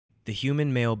The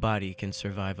human male body can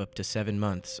survive up to 7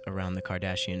 months around the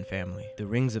Kardashian family. The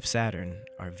rings of Saturn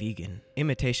are vegan.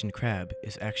 Imitation crab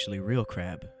is actually real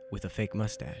crab with a fake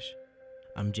mustache.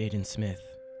 I'm Jaden Smith,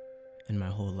 and my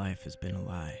whole life has been a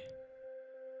lie.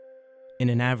 In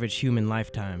an average human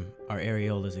lifetime, our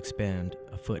areolas expand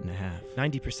 1.5 feet.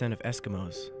 90% of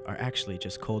Eskimos are actually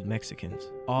just cold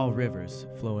Mexicans. All rivers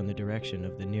flow in the direction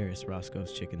of the nearest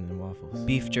Roscoe's Chicken and Waffles.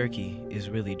 Beef jerky is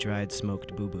really dried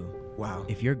smoked boo-boo. Wow.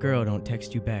 If your girl don't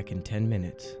text you back in 10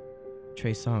 minutes,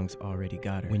 Trey Songz already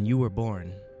got her. When you were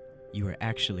born, you were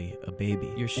actually a baby.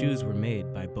 Your shoes were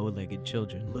made by bow-legged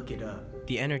children. Look it up.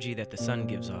 The energy that the sun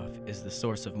gives off is the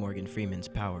source of Morgan Freeman's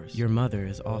powers. Your mother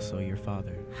is also your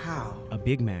father. How? A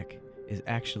Big Mac is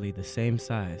actually the same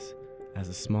size as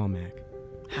a small Mac.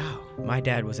 How? My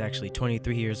dad was actually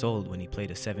 23 years old when he played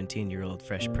a 17-year-old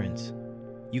Fresh Prince.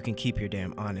 You can keep your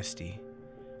damn honesty.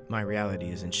 My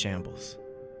reality is in shambles.